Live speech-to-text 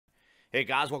Hey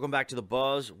guys, welcome back to the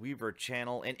BuzWeaver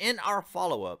channel. And in our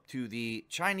follow-up to the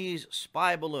Chinese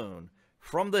spy balloon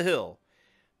from the hill,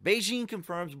 Beijing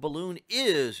confirms balloon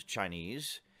is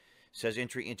Chinese, says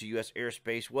entry into U.S.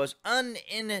 airspace was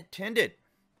unintended.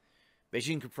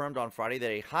 Beijing confirmed on Friday that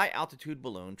a high-altitude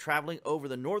balloon traveling over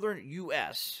the northern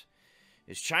U.S.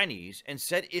 is Chinese and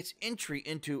said its entry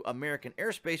into American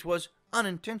airspace was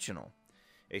unintentional.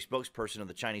 A spokesperson of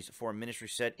the Chinese Foreign Ministry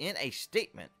said in a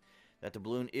statement that the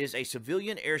balloon is a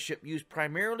civilian airship used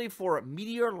primarily for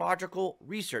meteorological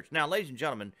research. Now, ladies and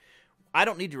gentlemen, I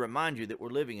don't need to remind you that we're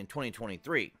living in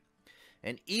 2023.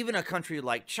 And even a country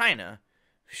like China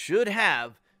should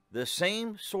have the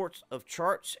same sorts of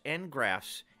charts and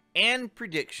graphs and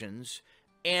predictions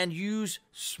and use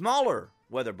smaller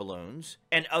weather balloons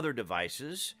and other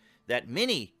devices that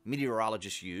many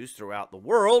meteorologists use throughout the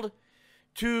world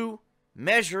to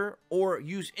measure or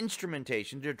use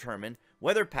instrumentation to determine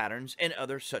weather patterns and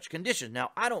other such conditions.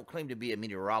 Now, I don't claim to be a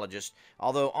meteorologist,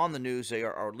 although on the news they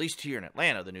are, or at least here in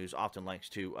Atlanta, the news often likes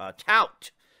to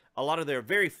tout a lot of their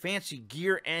very fancy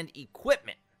gear and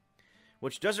equipment,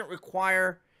 which doesn't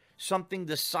require something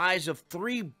the size of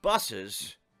 3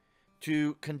 buses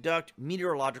to conduct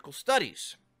meteorological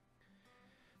studies.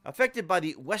 Affected by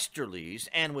the westerlies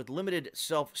and with limited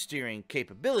self-steering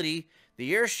capability,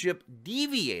 the airship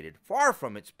deviated far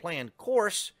from its planned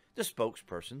course, the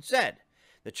spokesperson said.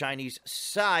 The Chinese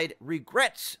side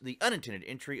regrets the unintended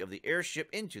entry of the airship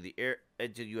into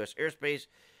U.S. airspace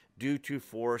due to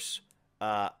force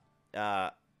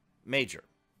majeure.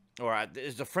 Or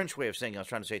it's the French way of saying it. I was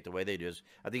trying to say it the way they do.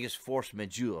 I think it's force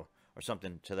majeure or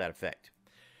something to that effect.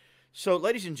 So,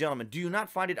 ladies and gentlemen, do you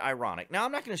not find it ironic? Now,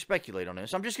 I'm not going to speculate on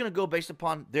this. I'm just going to go based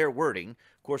upon their wording.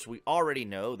 Of course, we already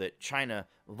know that China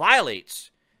violates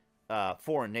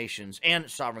foreign nations and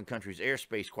sovereign countries'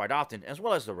 airspace quite often, as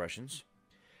well as the Russians.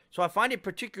 So I find it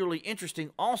particularly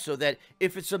interesting also that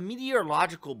if it's a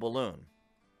meteorological balloon,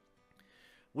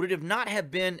 would it have not have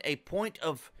been a point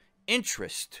of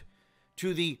interest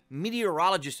to the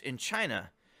meteorologists in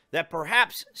China that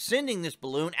perhaps sending this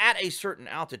balloon at a certain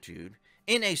altitude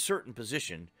in a certain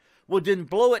position would then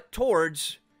blow it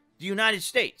towards the United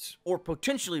States, or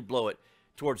potentially blow it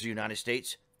towards the United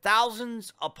States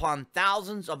thousands upon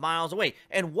thousands of miles away?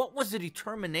 And what was the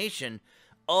determination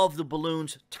of the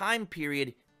balloon's time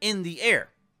period in the air?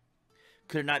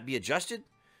 Could it not be adjusted?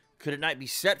 Could it not be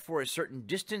set for a certain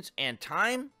distance and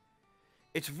time?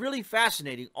 It's really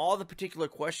fascinating, all the particular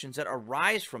questions that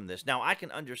arise from this. Now, I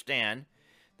can understand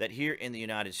that here in the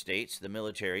United States, the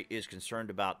military is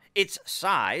concerned about its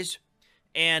size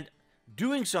and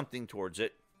doing something towards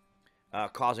it,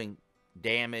 causing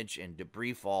damage and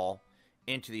debris fall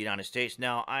into the United States.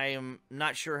 Now, I am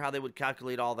not sure how they would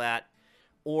calculate all that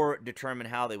or determine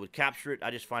how they would capture it.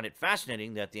 I just find it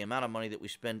fascinating that the amount of money that we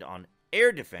spend on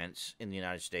air defense in the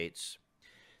United States,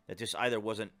 that this either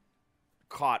wasn't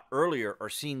caught earlier or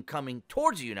seen coming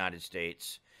towards the United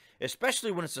States,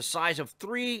 especially when it's the size of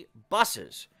 3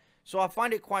 buses. So I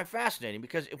find it quite fascinating,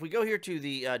 because if we go here to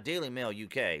the Daily Mail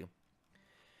UK,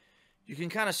 you can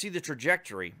kind of see the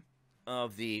trajectory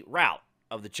of the route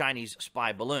of the Chinese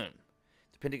spy balloon.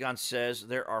 The Pentagon says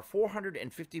there are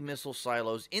 450 missile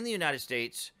silos in the United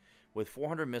States with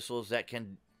 400 missiles that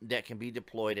can be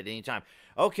deployed at any time.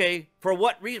 Okay, for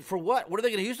what reason? For what? What are they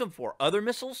going to use them for? Other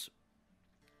missiles?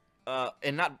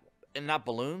 And not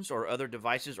balloons or other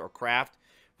devices or craft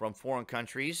from foreign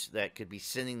countries that could be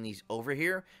sending these over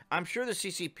here. I'm sure the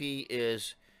CCP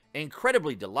is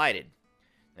incredibly delighted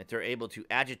that they're able to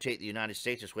agitate the United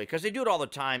States this way, because they do it all the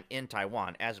time in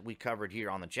Taiwan, as we covered here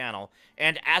on the channel,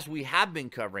 and as we have been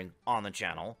covering on the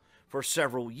channel for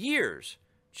several years,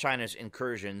 China's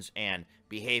incursions and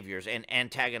behaviors and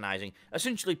antagonizing,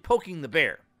 essentially poking the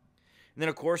bear. And then,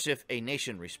 of course, if a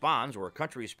nation responds or a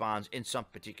country responds in some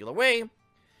particular way,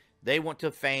 they want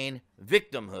to feign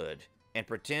victimhood and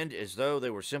pretend as though they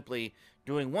were simply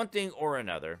doing one thing or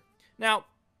another. Now,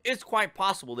 it's quite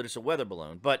possible that it's a weather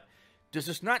balloon, but does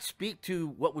this not speak to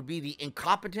what would be the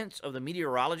incompetence of the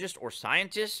meteorologist or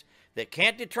scientists that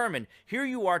can't determine? Here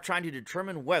you are trying to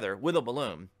determine weather with a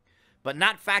balloon, but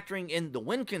not factoring in the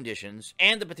wind conditions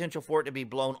and the potential for it to be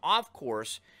blown off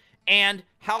course, and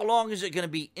how long is it going to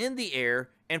be in the air,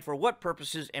 and for what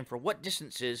purposes and for what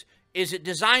distances is it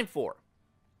designed for?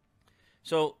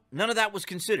 So none of that was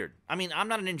considered. I mean, I'm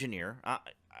not an engineer.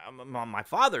 My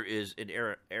father is an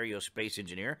aerospace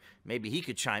engineer. Maybe he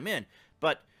could chime in.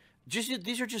 But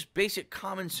these are just basic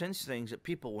common sense things that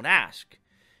people would ask.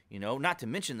 You know, not to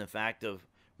mention the fact of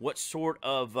what sort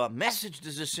of message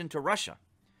does this send to Russia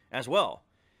as well?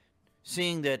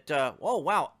 Seeing that, oh,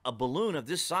 wow, a balloon of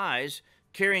this size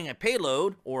carrying a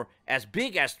payload, or as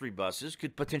big as 3 buses,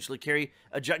 could potentially carry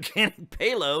a gigantic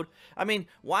payload. I mean,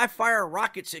 why fire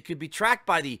rockets that could be tracked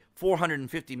by the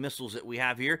 450 missiles that we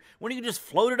have here when you can just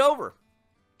float it over?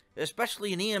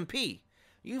 Especially an EMP.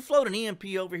 You float an EMP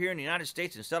over here in the United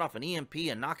States and set off an EMP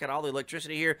and knock out all the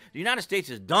electricity here, the United States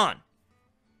is done.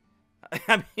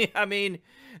 I mean,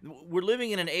 we're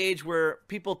living in an age where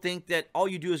people think that all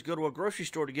you do is go to a grocery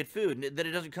store to get food, that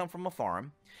it doesn't come from a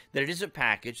farm, that it isn't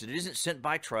packaged, that it isn't sent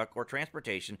by truck or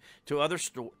transportation to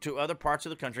other parts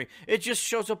of the country. It just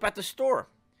shows up at the store.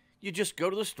 You just go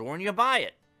to the store and you buy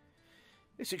it.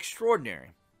 It's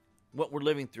extraordinary what we're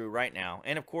living through right now.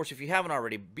 And of course, if you haven't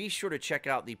already, be sure to check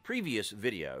out the previous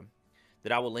video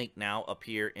that I will link now up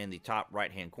here in the top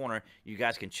right-hand corner. You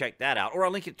guys can check that out, or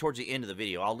I'll link it towards the end of the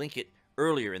video. I'll link it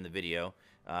earlier in the video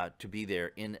to be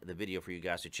there in the video for you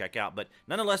guys to check out. But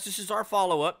nonetheless, this is our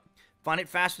follow-up. Find it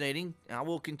fascinating. I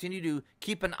will continue to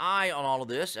keep an eye on all of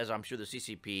this, as I'm sure the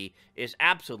CCP is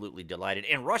absolutely delighted,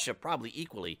 and Russia probably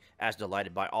equally as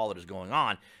delighted by all that is going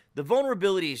on. The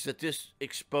vulnerabilities that this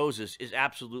exposes is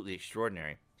absolutely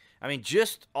extraordinary. I mean,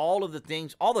 just all of the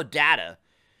things, all the data.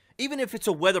 Even if it's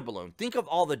a weather balloon, think of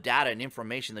all the data and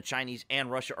information the Chinese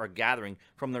and Russia are gathering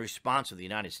from the response of the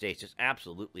United States. It's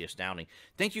absolutely astounding.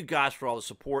 Thank you guys for all the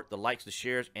support, the likes, the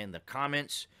shares, and the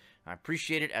comments. I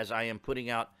appreciate it, as I am putting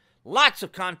out lots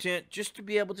of content just to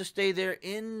be able to stay there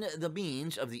in the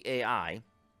means of the AI,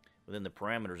 within the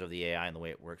parameters of the AI and the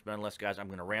way it works. But nonetheless, guys, I'm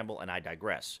going to ramble and I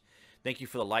digress. Thank you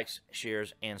for the likes,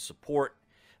 shares, and support.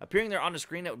 Appearing there on the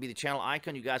screen, that would be the channel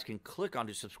icon. You guys can click on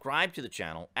to subscribe to the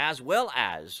channel, as well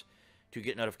as to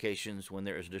get notifications when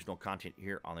there is additional content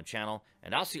here on the channel.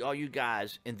 And I'll see all you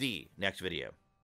guys in the next video.